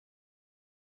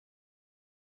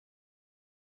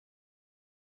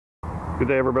Good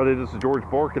day, everybody. This is George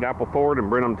Borck at Appel Ford in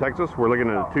Brenham, Texas. We're looking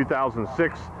at a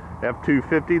 2006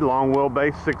 F-250 long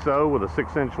wheelbase 6.0 with a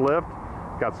 6-inch lift.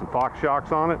 Got some Fox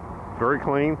shocks on it. Very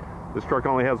clean. This truck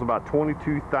only has about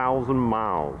 22,000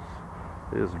 miles.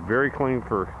 It is very clean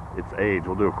for its age.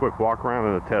 We'll do a quick walk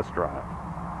around and a test drive.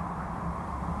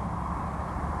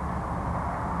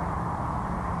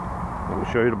 I'm going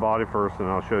to show you the body first, and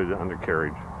I'll show you the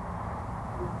undercarriage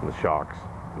and the shocks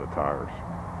and the tires.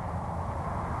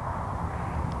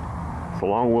 It's a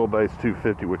long wheelbase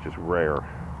 250, which is rare,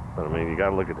 but I mean, you got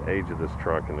to look at the age of this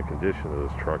truck, and the condition of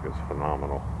this truck is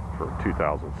phenomenal for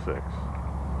 2006.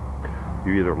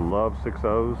 You either love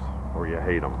 6.0s or you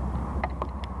hate them.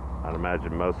 I'd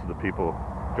imagine most of the people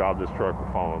who drive this truck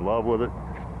will fall in love with it.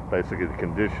 Basically, the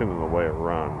condition and the way it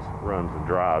runs and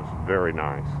drives very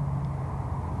nice.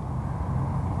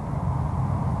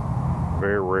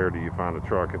 Very rare do you find a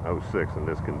truck in 06 in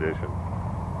this condition.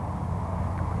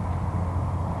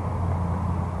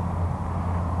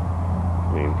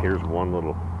 I mean, here's one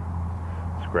little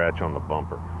scratch on the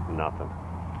bumper, nothing.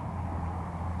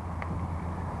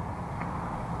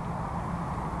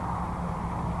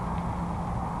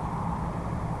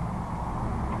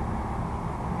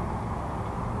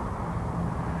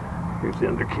 Here's the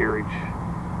undercarriage.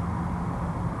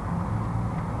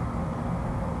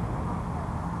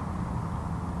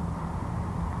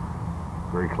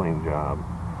 Very clean job.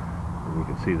 And you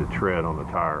can see the tread on the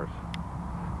tires.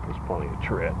 There's plenty of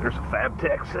tread. There's a Fab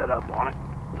Tech set up on it.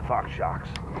 The Fox shocks.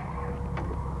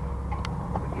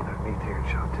 Let me get underneath here and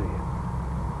show it to you.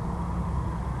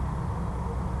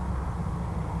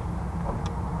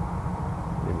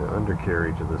 And the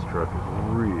undercarriage of this truck is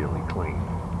really clean.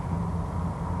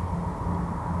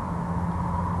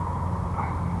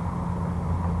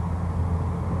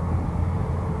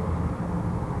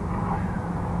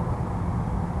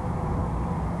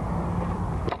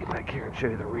 Get back here and show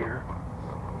you the rear.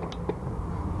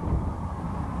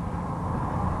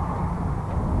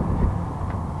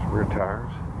 Rear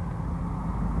tires.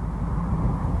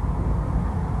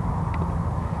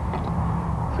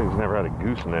 This thing's never had a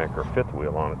gooseneck or fifth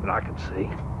wheel on it that I can see.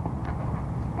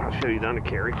 I'll show you the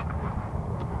undercarriage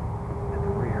at the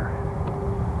rear.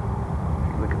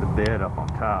 If you look at the bed up on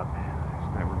top,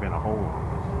 there's never been a hole on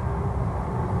this.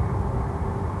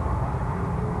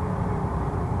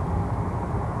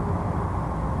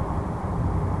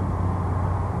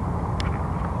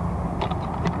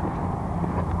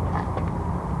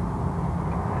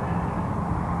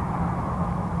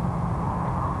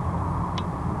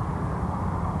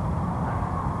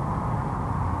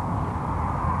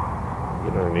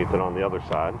 Get underneath it on the other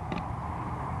side.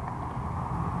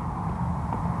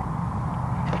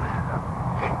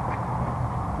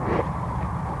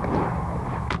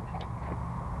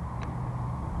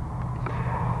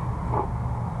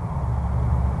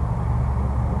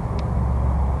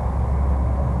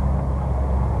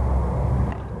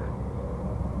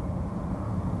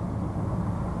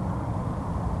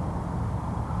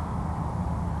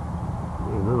 It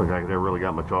doesn't look like they really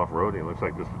got much off-roading. It looks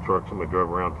like just a truck somebody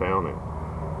drove around town in.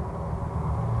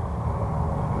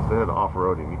 Instead of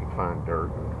off-roading, you can find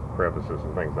dirt and crevices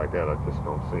and things like that. I just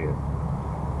don't see it.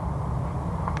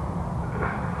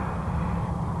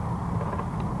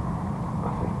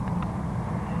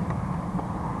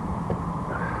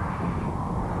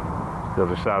 The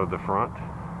other side of the front.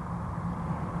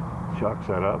 Shock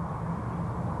set up.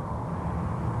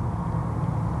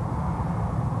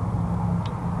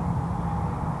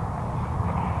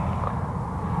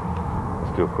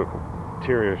 Let's do a quick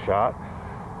interior shot.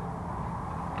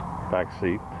 Back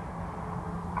seat.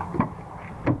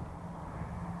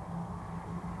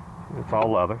 It's all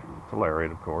leather. It's a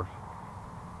Lariat, of course.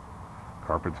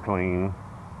 Carpet's clean.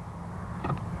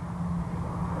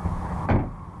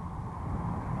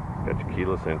 Got your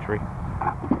keyless entry.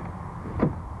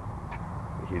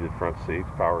 Heated front seats,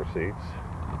 power seats.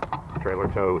 Trailer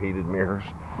tow, heated mirrors.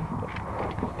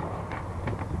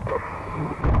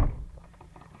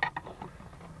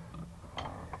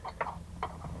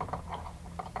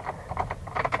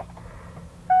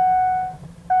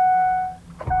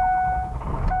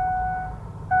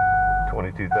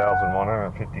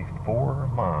 22,154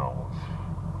 miles.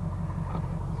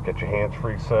 Let's get your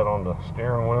hands-free set on the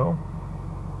steering wheel.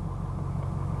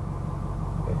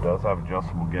 It does have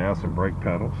adjustable gas and brake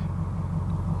pedals.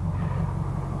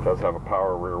 It does have a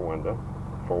power rear window,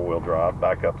 4-wheel drive,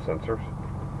 backup sensors,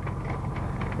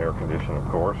 air conditioning, of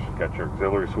course. Got your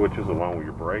auxiliary switches along with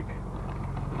your brake.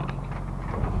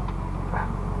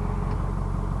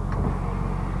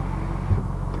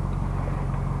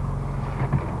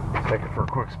 Take it for a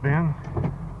quick spin.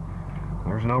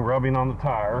 There's no rubbing on the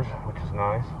tires, which is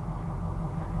nice.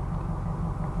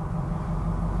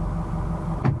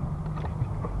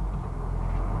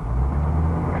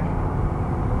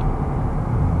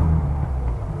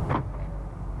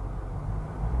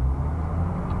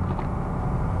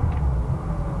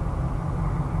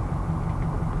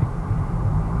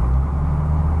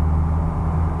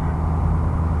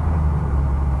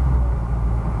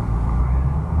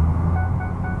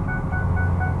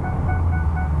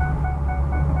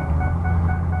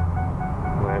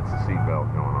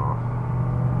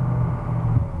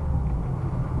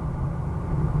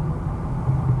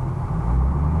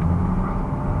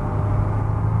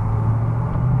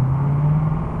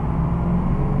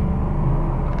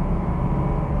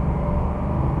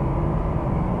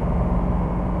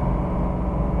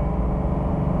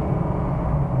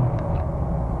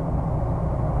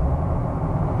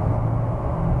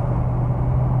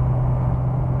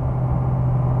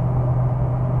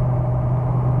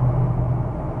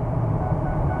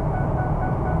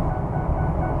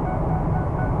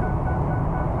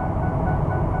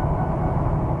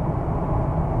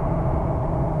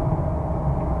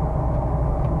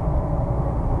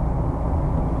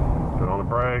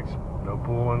 brakes, no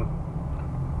pulling,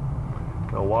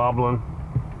 no wobbling.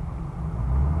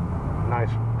 Nice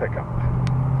pickup.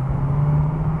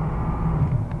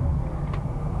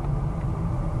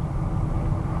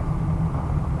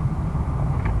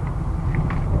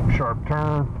 Sharp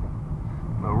turn,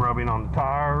 no rubbing on the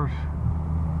tires.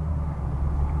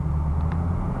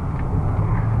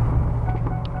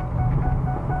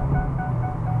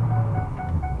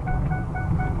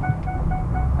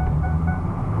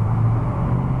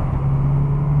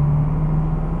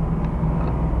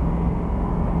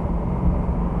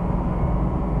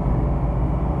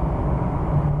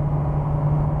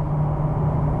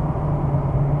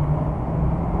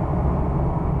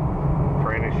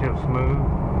 Smooth.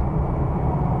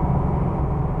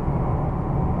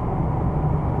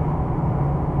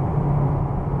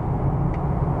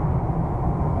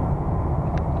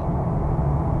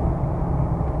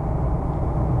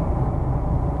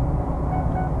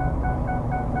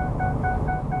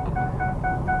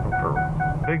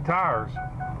 For big tires,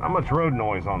 not much road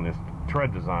noise on this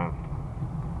tread design.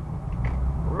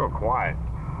 Real quiet,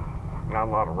 not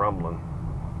a lot of rumbling.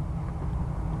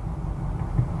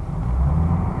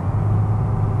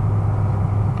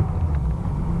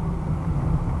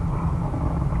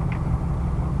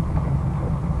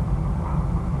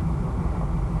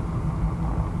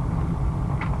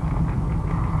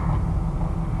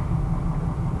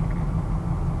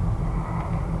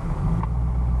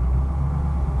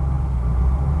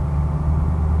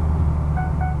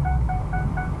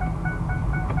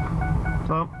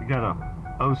 So you got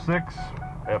a 06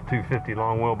 F-250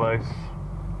 long wheelbase,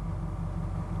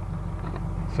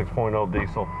 6.0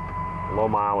 diesel, low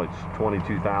mileage,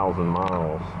 22,000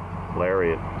 miles,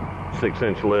 Lariat,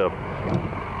 6-inch lift,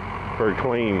 very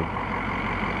clean.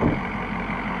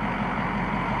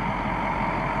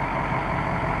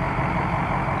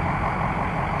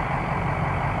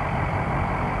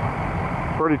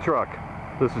 Pretty truck.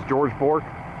 This is George Borck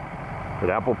at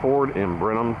Appel Ford in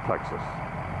Brenham, Texas.